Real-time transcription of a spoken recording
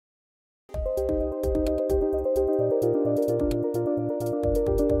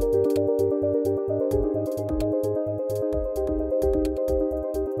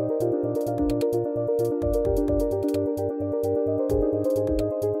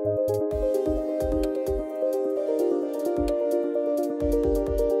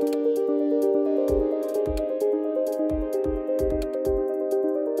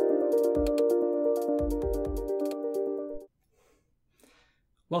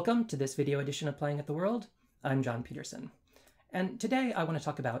Welcome to this video edition of Playing at the World. I'm John Peterson, and today I want to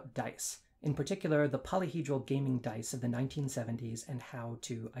talk about dice, in particular the polyhedral gaming dice of the 1970s and how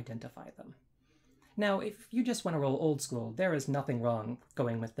to identify them. Now, if you just want to roll old school, there is nothing wrong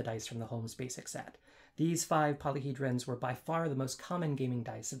going with the dice from the Holmes Basic set. These 5 polyhedrons were by far the most common gaming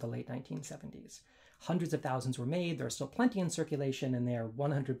dice of the late 1970s. Hundreds of thousands were made, there are still plenty in circulation, and they are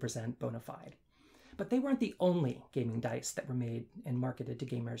 100% bona fide. But they weren't the only gaming dice that were made and marketed to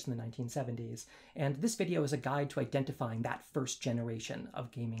gamers in the 1970s, and this video is a guide to identifying that first generation of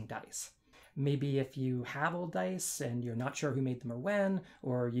gaming dice. Maybe if you have old dice and you're not sure who made them or when,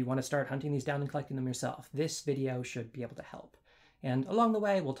 or you want to start hunting these down and collecting them yourself, this video should be able to help. And along the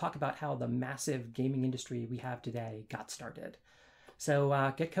way, we'll talk about how the massive gaming industry we have today got started.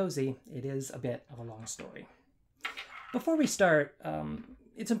 So get cozy, it is a bit of a long story. Before we start,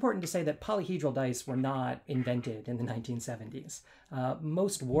 it's important to say that polyhedral dice were not invented in the 1970s.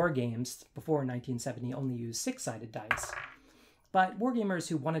 Most war games before 1970 only used 6-sided dice, but wargamers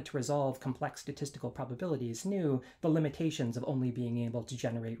who wanted to resolve complex statistical probabilities knew the limitations of only being able to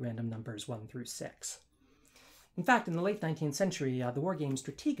generate random numbers 1 through 6. In fact, in the late 19th century, the wargame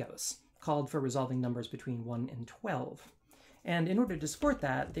Strategos called for resolving numbers between 1 and 12. And in order to support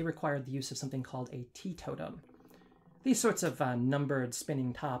that, they required the use of something called a T-totem. These sorts of numbered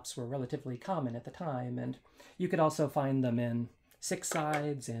spinning tops were relatively common at the time, and you could also find them in 6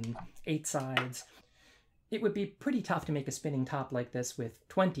 sides and 8 sides. It would be pretty tough to make a spinning top like this with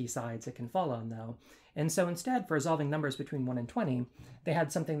 20 sides it can fall on, though. And so instead, for resolving numbers between 1 and 20, they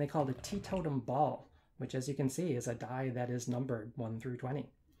had something they called a T-totem ball, which, as you can see, is a die that is numbered 1 through 20.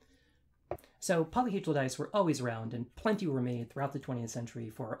 So polyhedral dice were always around, and plenty were made throughout the 20th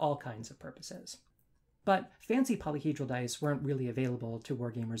century for all kinds of purposes. But fancy polyhedral dice weren't really available to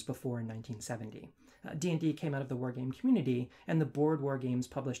wargamers before 1970. D&D came out of the wargame community, and the board wargames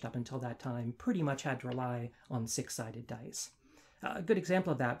published up until that time pretty much had to rely on 6-sided dice. A good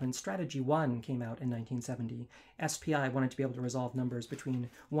example of that, when Strategy 1 came out in 1970, SPI wanted to be able to resolve numbers between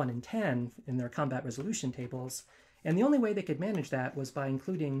 1 and 10 in their combat resolution tables, and the only way they could manage that was by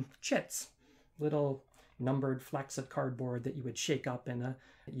including chits, little numbered flecks of cardboard that you would shake up and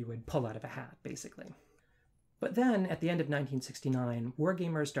you would pull out of a hat, basically. But then, at the end of 1969,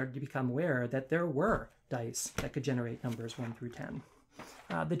 wargamers started to become aware that there were dice that could generate numbers 1 through 10.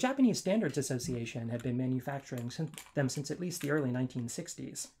 The Japanese Standards Association had been manufacturing them since at least the early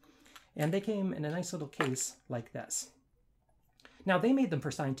 1960s, and they came in a nice little case like this. Now, they made them for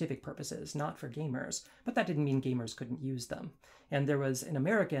scientific purposes, not for gamers, but that didn't mean gamers couldn't use them. And there was an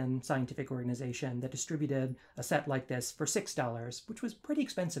American scientific organization that distributed a set like this for $6, which was pretty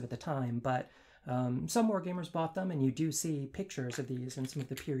expensive at the time, but some wargamers bought them, and you do see pictures of these in some of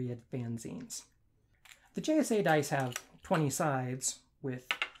the period fanzines. The JSA dice have 20 sides with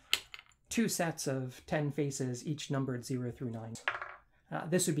 2 sets of 10 faces, each numbered 0 through 9.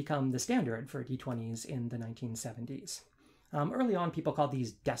 This would become the standard for D20s in the 1970s. Early on, people called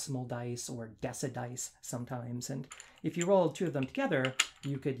these decimal dice or decadice sometimes, and if you rolled 2 of them together,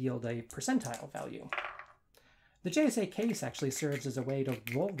 you could yield a percentile value. The JSA case actually serves as a way to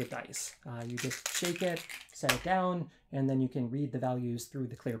roll the dice. You just shake it, set it down, and then you can read the values through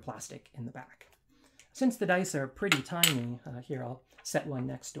the clear plastic in the back. Since the dice are pretty tiny, here I'll set one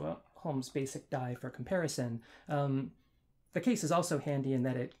next to a Holmes Basic die for comparison, the case is also handy in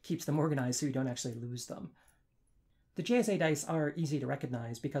that it keeps them organized so you don't actually lose them. The JSA dice are easy to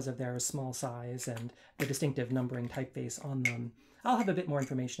recognize because of their small size and the distinctive numbering typeface on them. I'll have a bit more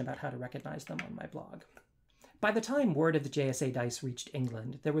information about how to recognize them on my blog. By the time word of the JSA dice reached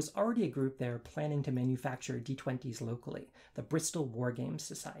England, there was already a group there planning to manufacture D20s locally, the Bristol Wargames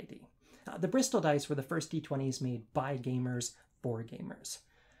Society. The Bristol dice were the first D20s made by gamers for gamers.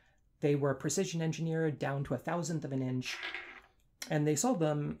 They were precision engineered down to 1/1000th of an inch, and they sold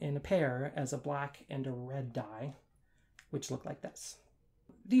them in a pair as a black and a red die, which looked like this.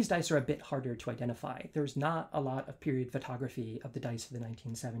 These dice are a bit harder to identify. There's not a lot of period photography of the dice of the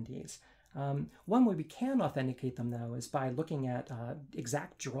 1970s. One way we can authenticate them, though, is by looking at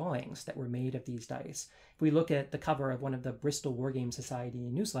exact drawings that were made of these dice. If we look at the cover of one of the Bristol Wargame Society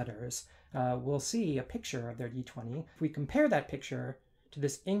newsletters, we'll see a picture of their D20. If we compare that picture to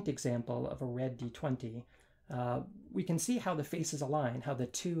this inked example of a red D20, we can see how the faces align, how the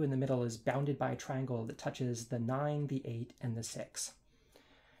 2 in the middle is bounded by a triangle that touches the 9, the 8, and the 6.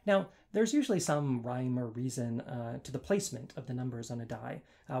 Now, there's usually some rhyme or reason to the placement of the numbers on a die,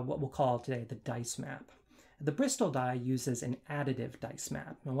 what we'll call today the dice map. The Bristol die uses an additive dice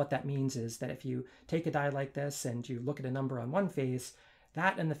map, and what that means is that if you take a die like this and you look at a number on one face,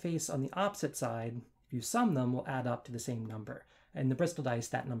 that and the face on the opposite side, if you sum them, will add up to the same number. In the Bristol dice,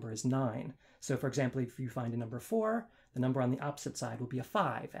 that number is 9. So for example, if you find a number 4, the number on the opposite side will be a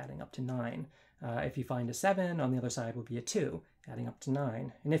 5, adding up to 9. If you find a 7, on the other side will be a 2, adding up to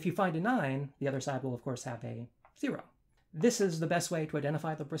 9. And if you find a 9, the other side will of course have a 0. This is the best way to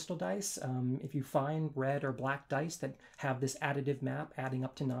identify the Bristol dice. If you find red or black dice that have this additive map adding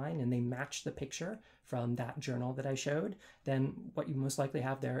up to 9 and they match the picture from that journal that I showed, then what you most likely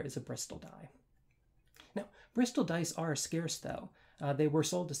have there is a Bristol die. Now, Bristol dice are scarce though. They were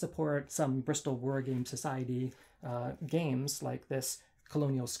sold to support some Bristol War Game Society games like this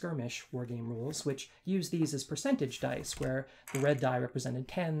Colonial Skirmish war game rules, which use these as percentage dice, where the red die represented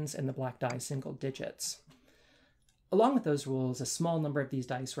tens and the black die single digits. Along with those rules, a small number of these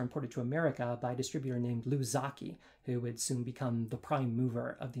dice were imported to America by a distributor named Zocchi, who would soon become the prime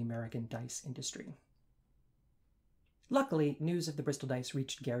mover of the American dice industry. Luckily, news of the Bristol dice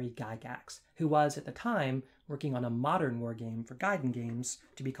reached Gary Gygax, who was, at the time, working on a modern war game for Gaiden Games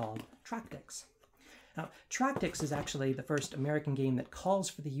to be called Tractix. Now, Tractix is actually the first American game that calls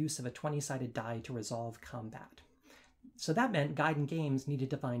for the use of a 20-sided die to resolve combat. So that meant Gaiden Games needed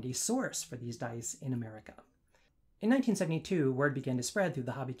to find a source for these dice in America. In 1972, word began to spread through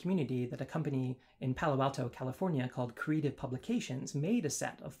the hobby community that a company in Palo Alto, California called Creative Publications made a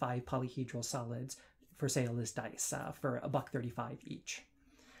set of 5 polyhedral solids for sale as dice for $1.35 each.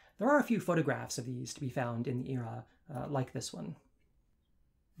 There are a few photographs of these to be found in the era, like this one.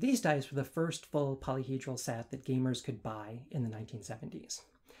 These dice were the first full polyhedral set that gamers could buy in the 1970s.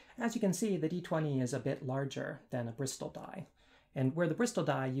 As you can see, the D20 is a bit larger than a Bristol die, and where the Bristol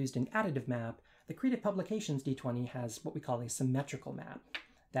die used an additive map, the Creative Publications D20 has what we call a symmetrical map.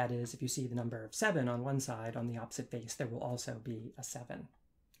 That is, if you see the number 7 on one side, on the opposite face, there will also be a 7.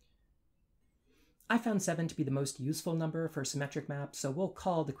 I found 7 to be the most useful number for symmetric maps, so we'll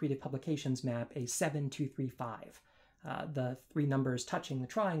call the Creative Publications map a 7235. The 3 numbers touching the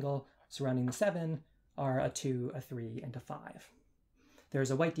triangle surrounding the 7 are a 2, a 3, and a 5.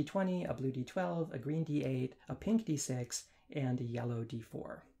 There's a white D20, a blue D12, a green D8, a pink D6, and a yellow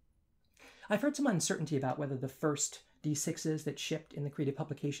D4. I've heard some uncertainty about whether the first D6s that shipped in the Creative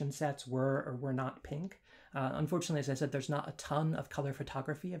Publication sets were or were not pink. Unfortunately, as I said, there's not a ton of color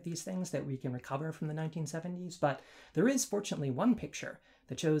photography of these things that we can recover from the 1970s, but there is fortunately one picture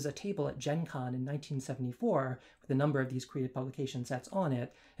that shows a table at Gen Con in 1974 with a number of these Creative Publication sets on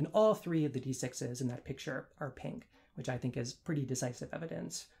it, and all 3 of the D6s in that picture are pink, which I think is pretty decisive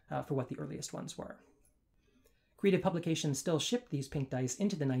evidence for what the earliest ones were. Creative Publications still shipped these pink dice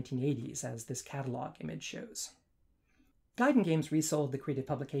into the 1980s, as this catalog image shows. Gaiden Games resold the Creative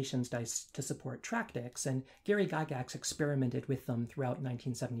Publications dice to support Tractix, and Gary Gygax experimented with them throughout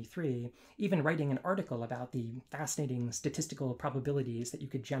 1973, even writing an article about the fascinating statistical probabilities that you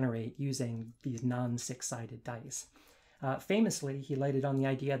could generate using these non-6-sided dice. Famously, he lighted on the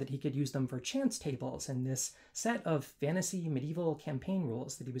idea that he could use them for chance tables in this set of fantasy medieval campaign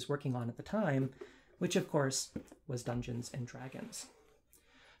rules that he was working on at the time, which of course was Dungeons and Dragons.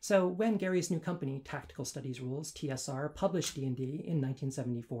 So when Gary's new company, Tactical Studies Rules, TSR, published D&D in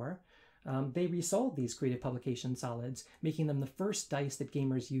 1974, they resold these Creative Publication solids, making them the first dice that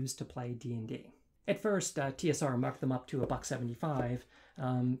gamers used to play D&D. At first, TSR marked them up to $1.75,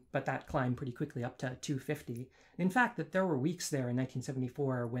 but that climbed pretty quickly up to $2.50. In fact, that there were weeks there in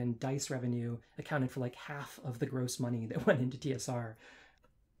 1974 when dice revenue accounted for like half of the gross money that went into TSR.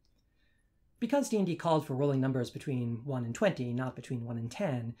 Because D&D called for rolling numbers between 1 and 20, not between 1 and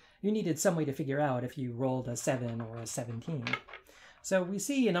 10, you needed some way to figure out if you rolled a 7 or a 17. So we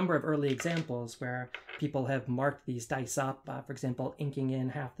see a number of early examples where people have marked these dice up, for example, inking in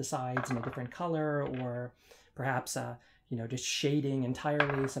half the sides in a different color, or perhaps just shading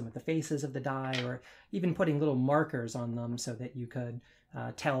entirely some of the faces of the die, or even putting little markers on them so that you could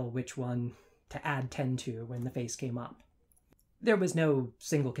tell which one to add 10 to when the face came up. There was no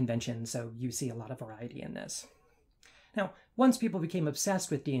single convention, so you see a lot of variety in this. Now, once people became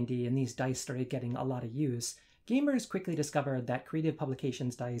obsessed with D&D and these dice started getting a lot of use, gamers quickly discovered that Creative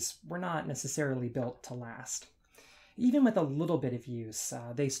Publications dice were not necessarily built to last. Even with a little bit of use,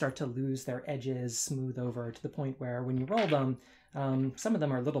 they start to lose their edges, smooth over, to the point where when you roll them, some of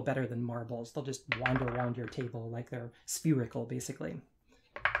them are a little better than marbles. They'll just wander around your table like they're spherical, basically.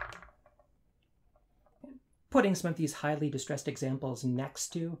 Putting some of these highly distressed examples next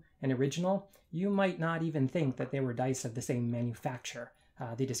to an original, you might not even think that they were dice of the same manufacturer.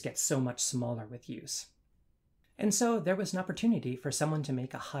 They just get so much smaller with use. And so there was an opportunity for someone to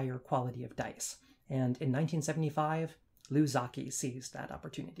make a higher quality of dice. And in 1975, Zocchi seized that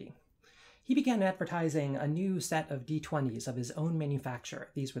opportunity. He began advertising a new set of D20s of his own manufacture.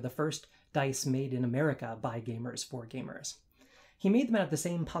 These were the first dice made in America by gamers for gamers. He made them out of the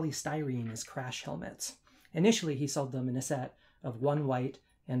same polystyrene as crash helmets. Initially, he sold them in a set of 1 white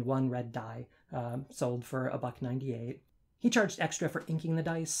and 1 red die, sold for $1.98. He charged extra for inking the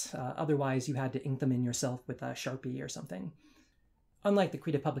dice, otherwise you had to ink them in yourself with a Sharpie or something. Unlike the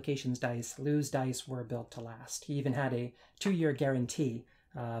Creative Publications dice, Lou's dice were built to last. He even had a 2-year guarantee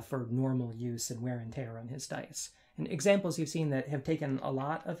for normal use and wear and tear on his dice. And examples you've seen that have taken a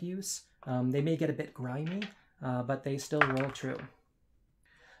lot of use, they may get a bit grimy, but they still roll true.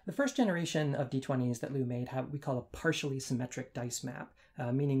 The first generation of D20s that Lou made have what we call a partially symmetric dice map,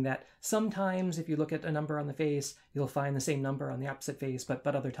 meaning that sometimes if you look at a number on the face, you'll find the same number on the opposite face, but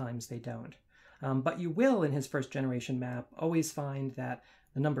other times they don't. But you will, in his first generation map, always find that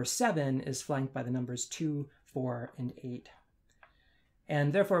the number 7 is flanked by the numbers 2, 4, and 8.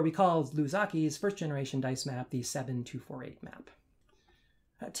 And therefore we call Lou Zocchi's first generation dice map the 7-2-4-8 map.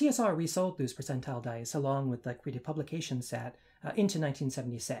 TSR resold Lou's percentile dice along with the Creative Publications set into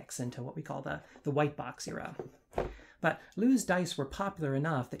 1976, into what we call the white box era. But Lou's dice were popular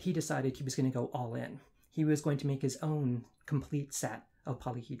enough that he decided he was going to go all in. He was going to make his own complete set of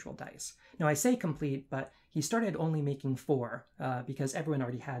polyhedral dice. Now I say complete, but he started only making 4 because everyone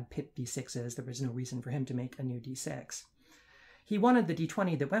already had pit D6s. There was no reason for him to make a new D6. He wanted the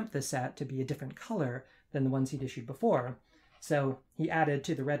D20 that went with the set to be a different color than the ones he'd issued before, so he added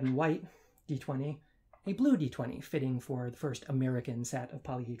to the red and white D20 a blue D20 fitting for the first American set of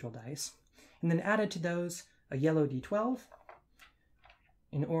polyhedral dice, and then added to those a yellow D12,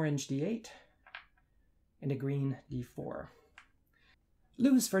 an orange D8, and a green D4.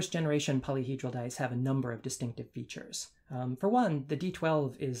 Lou's first generation polyhedral dice have a number of distinctive features. For one, the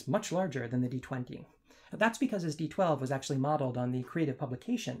D12 is much larger than the D20. That's because his D12 was actually modeled on the Creative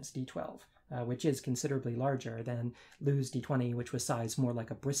Publications D12, which is considerably larger than Lou's D20, which was sized more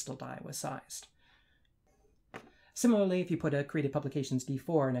like a Bristol die was sized. Similarly, if you put a Creative Publications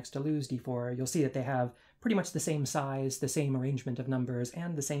D4 next to Lou's D4, you'll see that they have pretty much the same size, the same arrangement of numbers,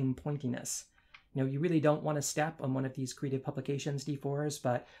 and the same pointiness. You know, you really don't want to step on one of these Creative Publications D4s,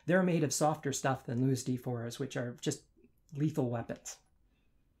 but they're made of softer stuff than Lou's D4s, which are just lethal weapons.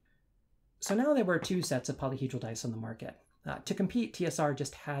 So now there were 2 sets of polyhedral dice on the market. To compete, TSR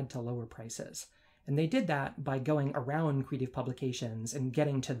just had to lower prices. And they did that by going around Creative Publications and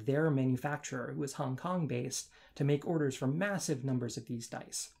getting to their manufacturer, who was Hong Kong-based, to make orders for massive numbers of these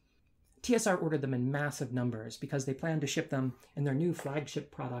dice. TSR ordered them in massive numbers because they planned to ship them in their new flagship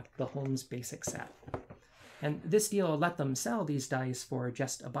product, the Holmes Basic set. And this deal let them sell these dice for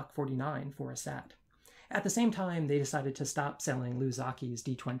just $1.49 for a set. At the same time, they decided to stop selling Lou Zocchi's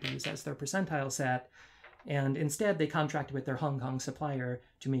D20s as their percentile set, and instead they contracted with their Hong Kong supplier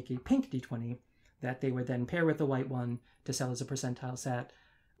to make a pink D20 that they would then pair with the white one to sell as a percentile set.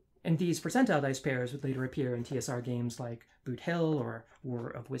 And these percentile dice pairs would later appear in TSR games like Boot Hill or War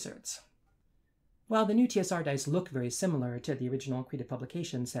of Wizards. While the new TSR dice look very similar to the original Creative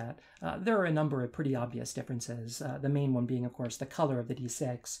Publications set, there are a number of pretty obvious differences, the main one being, of course, the color of the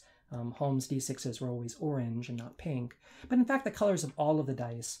D6. Holmes D6s were always orange and not pink, but in fact the colors of all of the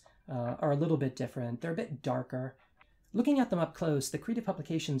dice are a little bit different. They're a bit darker. Looking at them up close, the Creative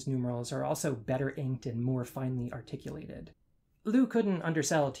Publications numerals are also better inked and more finely articulated. Lou couldn't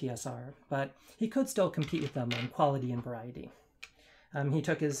undersell TSR, but he could still compete with them on quality and variety. He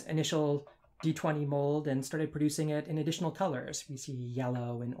took his initial D20 mold and started producing it in additional colors. We see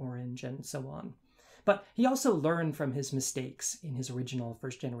yellow and orange and so on. But he also learned from his mistakes in his original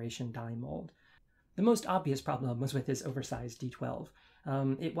first-generation die mold. The most obvious problem was with his oversized D12.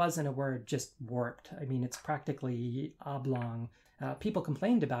 It was, in a word, just warped. I mean, it's practically oblong. People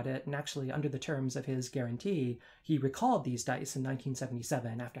complained about it, and actually, under the terms of his guarantee, he recalled these dice in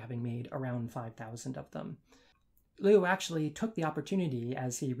 1977 after having made around 5,000 of them. Lou actually took the opportunity,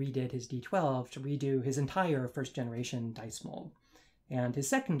 as he redid his D12, to redo his entire first-generation dice mold. And his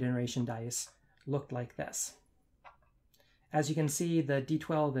second-generation dice looked like this. As you can see, the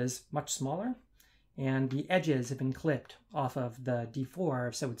D12 is much smaller, and the edges have been clipped off of the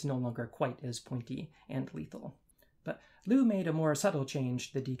D4, so it's no longer quite as pointy and lethal. But Lou made a more subtle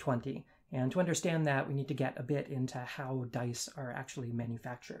change to the D20, and to understand that, we need to get a bit into how dice are actually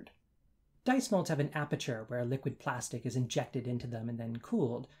manufactured. Dice molds have an aperture where liquid plastic is injected into them and then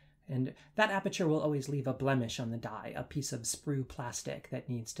cooled, and that aperture will always leave a blemish on the die, a piece of sprue plastic that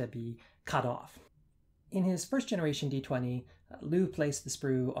needs to be cut off. In his first-generation D20, Lou placed the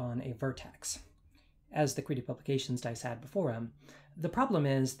sprue on a vertex, as the Creative Publications dice had before him. The problem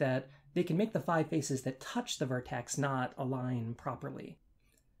is that they can make the 5 faces that touch the vertex not align properly.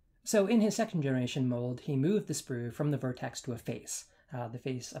 So in his second-generation mold, he moved the sprue from the vertex to a face, the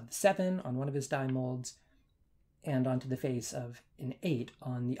face of the 7 on one of his die molds, and onto the face of an 8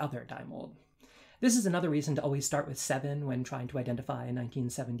 on the other die mold. This is another reason to always start with 7 when trying to identify a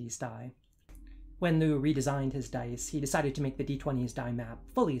 1970s die. When Liu redesigned his dice, he decided to make the D20's die map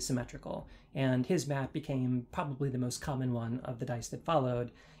fully symmetrical, and his map became probably the most common one of the dice that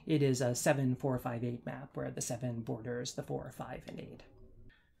followed. It is a 7, 4, 5, 8 map, where the 7 borders the 4, 5, and 8.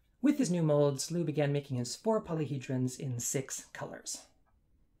 With his new molds, Liu began making his 4 polyhedrons in 6 colors.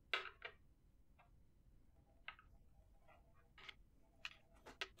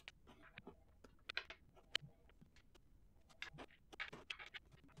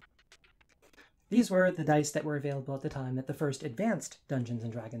 These were the dice that were available at the time that the first advanced Dungeons &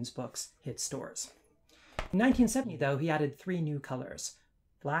 Dragons books hit stores. In 1970, though, he added 3 new colors: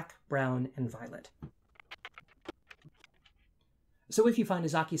 black, brown, and violet. So if you find a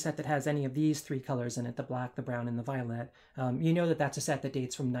Zocchi set that has any of these 3 colors in it, the black, the brown, and the violet, you know that that's a set that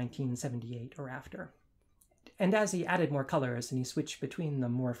dates from 1978 or after. And as he added more colors and he switched between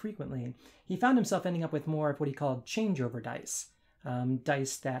them more frequently, he found himself ending up with more of what he called changeover dice.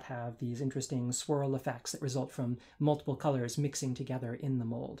 Dice that have these interesting swirl effects that result from multiple colors mixing together in the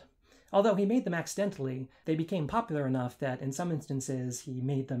mold. Although he made them accidentally, they became popular enough that in some instances he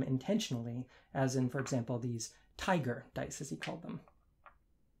made them intentionally, as in, for example, these tiger dice, as he called them.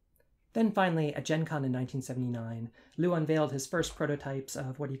 Then finally, at Gen Con in 1979, Liu unveiled his first prototypes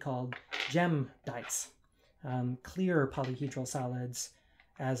of what he called gem dice, clear polyhedral solids,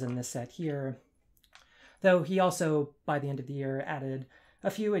 as in this set here, though he also, by the end of the year, added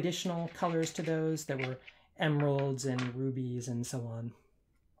a few additional colors to those. There were emeralds and rubies and so on.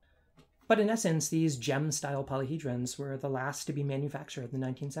 But in essence, these gem-style polyhedrons were the last to be manufactured in the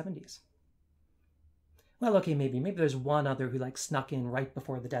 1970s. Well, okay, maybe there's one other who snuck in right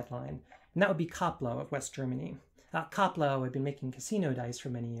before the deadline, and that would be Koplo of West Germany. Koplo had been making casino dice for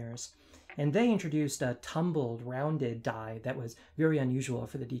many years, and they introduced a tumbled, rounded die that was very unusual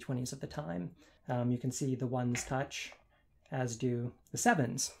for the D20s of the time. You can see the 1s touch, as do the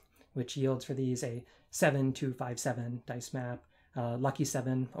 7s, which yields for these a 7, 2, 5, 7 dice map. Lucky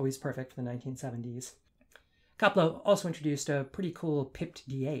 7, always perfect for the 1970s. Koplo also introduced a pretty cool pipped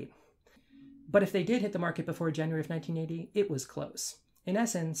D8. But if they did hit the market before January of 1980, it was close. In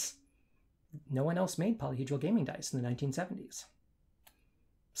essence, no one else made polyhedral gaming dice in the 1970s.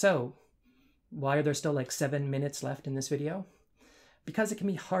 So, why are there still 7 minutes left in this video? Because it can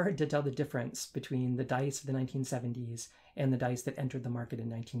be hard to tell the difference between the dice of the 1970s and the dice that entered the market in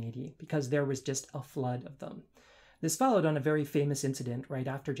 1980, because there was just a flood of them. This followed on a very famous incident right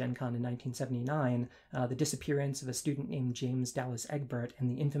after Gen Con in 1979, the disappearance of a student named James Dallas Egbert and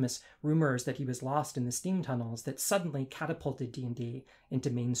the infamous rumors that he was lost in the steam tunnels that suddenly catapulted D&D into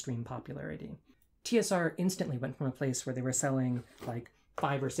mainstream popularity. TSR instantly went from a place where they were selling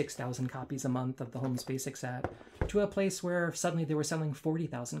 5,000 or 6,000 copies a month of the Holmes Basic set to a place where suddenly they were selling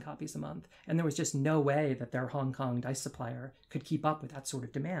 40,000 copies a month, and there was just no way that their Hong Kong dice supplier could keep up with that sort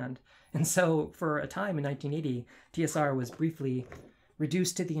of demand. And so for a time in 1980, TSR was briefly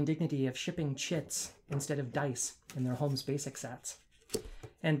reduced to the indignity of shipping chits instead of dice in their Holmes Basic sets.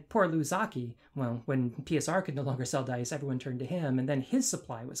 And poor Liu Zocchi, well, when TSR could no longer sell dice, everyone turned to him, and then his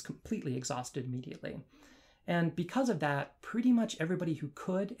supply was completely exhausted immediately. And because of that, pretty much everybody who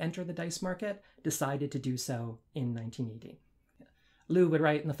could enter the dice market decided to do so in 1980. Liu would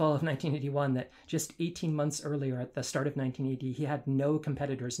write in the fall of 1981 that just 18 months earlier, at the start of 1980, he had no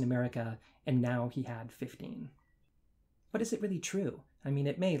competitors in America, and now he had 15. But is it really true? I mean,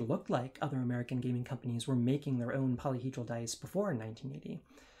 it may look like other American gaming companies were making their own polyhedral dice before 1980.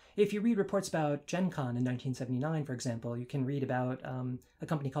 If you read reports about Gen Con in 1979, for example, you can read about a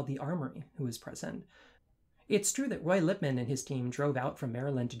company called the Armory, who was present. It's true that Roy Lippman and his team drove out from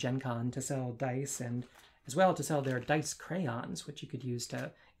Maryland to Gen Con to sell dice and as well to sell their dice crayons, which you could use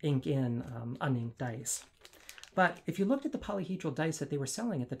to ink in uninked dice. But if you looked at the polyhedral dice that they were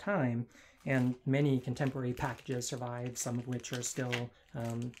selling at the time, and many contemporary packages survive, some of which are still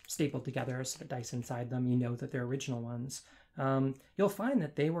stapled together so the dice inside them, you know that they're original ones, you'll find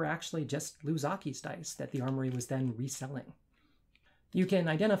that they were actually just Liu Zocchi's dice that the Armory was then reselling. You can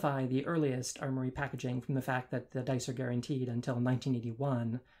identify the earliest Armory packaging from the fact that the dice are guaranteed until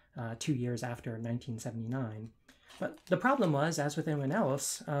 1981, 2 years after 1979. But the problem was, as with everyone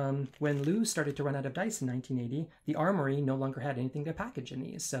else, when Liu started to run out of dice in 1980, the Armory no longer had anything to package in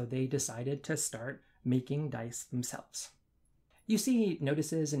these, so they decided to start making dice themselves. You see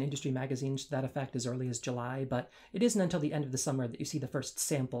notices in industry magazines to that effect as early as July, but it isn't until the end of the summer that you see the first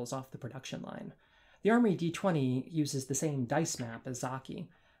samples off the production line. The Armory D20 uses the same dice map as Zocchi,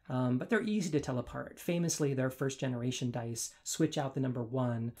 but they're easy to tell apart. Famously, their first generation dice switch out the number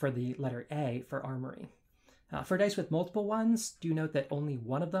 1 for the letter A for Armory. For dice with multiple ones, do note that only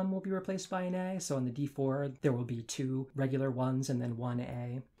one of them will be replaced by an A. So on the D4, there will be 2 regular ones and then 1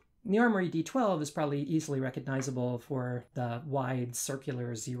 A. The Armory D12 is probably easily recognizable for the wide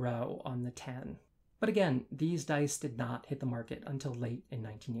circular 0 on the 10. But again, these dice did not hit the market until late in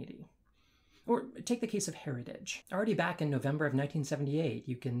 1980. Or take the case of Heritage. Already back in November of 1978,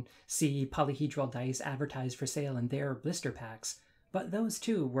 you can see polyhedral dice advertised for sale in their blister packs, but those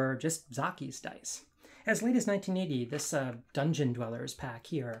too were just Zocchi's dice. As late as 1980, this Dungeon Dwellers pack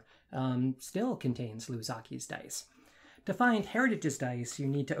here still contains Lou Zocchi's dice. To find Heritage's dice, you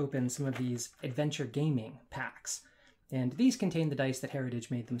need to open some of these Adventure Gaming packs, and these contain the dice that Heritage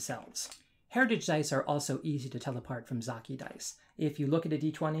made themselves. Heritage dice are also easy to tell apart from Zocchi dice. If you look at a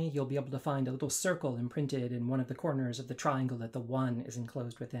D20, you'll be able to find a little circle imprinted in one of the corners of the triangle that the 1 is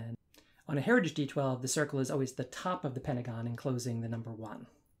enclosed within. On a Heritage D12, the circle is always the top of the pentagon enclosing the number 1.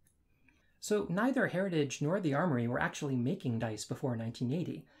 So neither Heritage nor the Armory were actually making dice before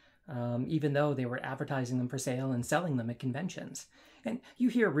 1980, even though they were advertising them for sale and selling them at conventions. And you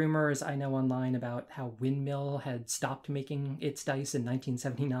hear rumors, I know, online about how Windmill had stopped making its dice in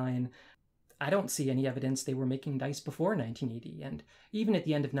 1979. I don't see any evidence they were making dice before 1980, and even at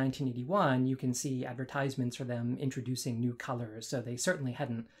the end of 1981, you can see advertisements for them introducing new colors, so they certainly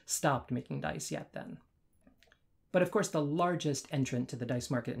hadn't stopped making dice yet then. But of course, the largest entrant to the dice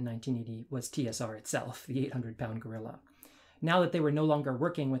market in 1980 was TSR itself, the 800-pound gorilla. Now that they were no longer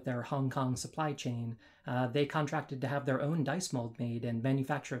working with their Hong Kong supply chain, they contracted to have their own dice mold made and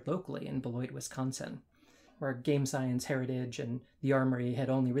manufactured locally in Beloit, Wisconsin. Where Game Science, Heritage, and the Armory had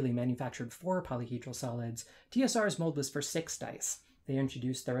only really manufactured 4 polyhedral solids, TSR's mold was for 6 dice. They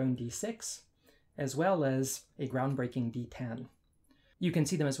introduced their own D6, as well as a groundbreaking D10. You can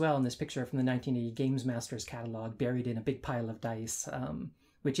see them as well in this picture from the 1980 Games Masters catalog, buried in a big pile of dice,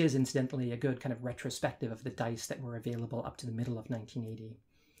 which is incidentally a good kind of retrospective of the dice that were available up to the middle of 1980.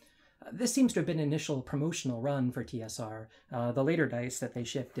 This seems to have been an initial promotional run for TSR. The later dice that they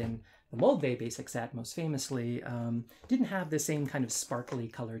shipped in the Moldvay basic set, most famously, didn't have the same kind of sparkly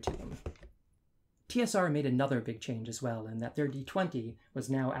color to them. TSR made another big change as well, in that their D20 was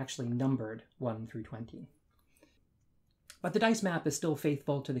now actually numbered 1 through 20. But the dice map is still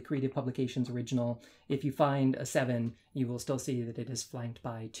faithful to the Creative Publications original. If you find a 7, you will still see that it is flanked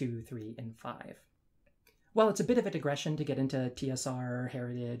by 2, 3, and 5. While it's a bit of a digression to get into TSR,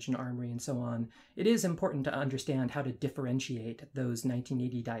 Heritage, and Armory, and so on, it is important to understand how to differentiate those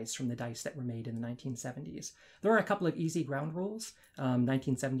 1980 dice from the dice that were made in the 1970s. There are a couple of easy ground rules.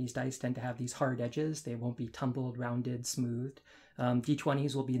 1970s dice tend to have these hard edges. They won't be tumbled, rounded, smoothed.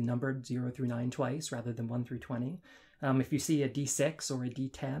 D20s will be numbered 0 through 9 twice rather than 1 through 20. If you see a D6 or a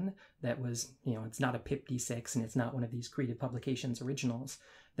D10 that was, it's not a PIP D6 and it's not one of these Creative Publications originals,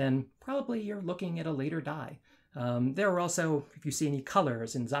 then probably you're looking at a later die. There are also, if you see any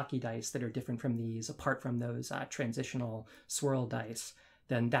colors in Zocchi dice that are different from these, apart from those transitional swirl dice,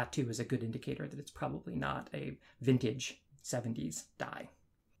 then that too is a good indicator that it's probably not a vintage 70s die.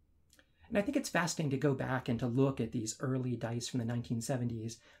 And I think it's fascinating to go back and to look at these early dice from the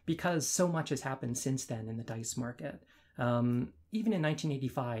 1970s because so much has happened since then in the dice market. Even in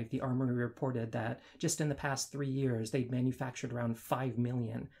 1985, the Armory reported that just in the past 3 years, they'd manufactured around 5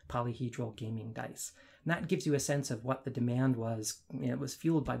 million polyhedral gaming dice. And that gives you a sense of what the demand was. It was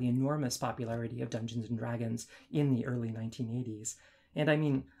fueled by the enormous popularity of Dungeons & Dragons in the early 1980s. And I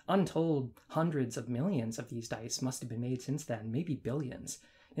mean, untold hundreds of millions of these dice must have been made since then, maybe billions.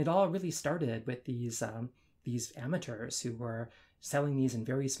 It all really started with these amateurs who were selling these in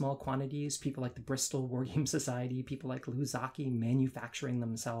very small quantities, people like the Bristol War Game Society, people like Lou Zocchi manufacturing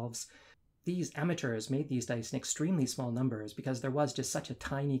themselves. These amateurs made these dice in extremely small numbers because there was just such a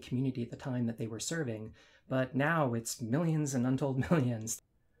tiny community at the time that they were serving, but now it's millions and untold millions.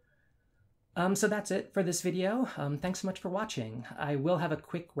 So that's it for this video. Thanks so much for watching. I will have a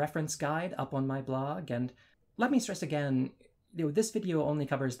quick reference guide up on my blog, and let me stress again, this video only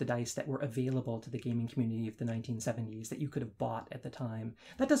covers the dice that were available to the gaming community of the 1970s that you could have bought at the time.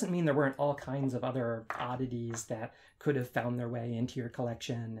 That doesn't mean there weren't all kinds of other oddities that could have found their way into your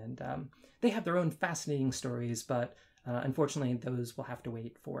collection, and they have their own fascinating stories, but unfortunately those will have to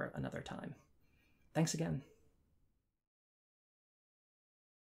wait for another time. Thanks again.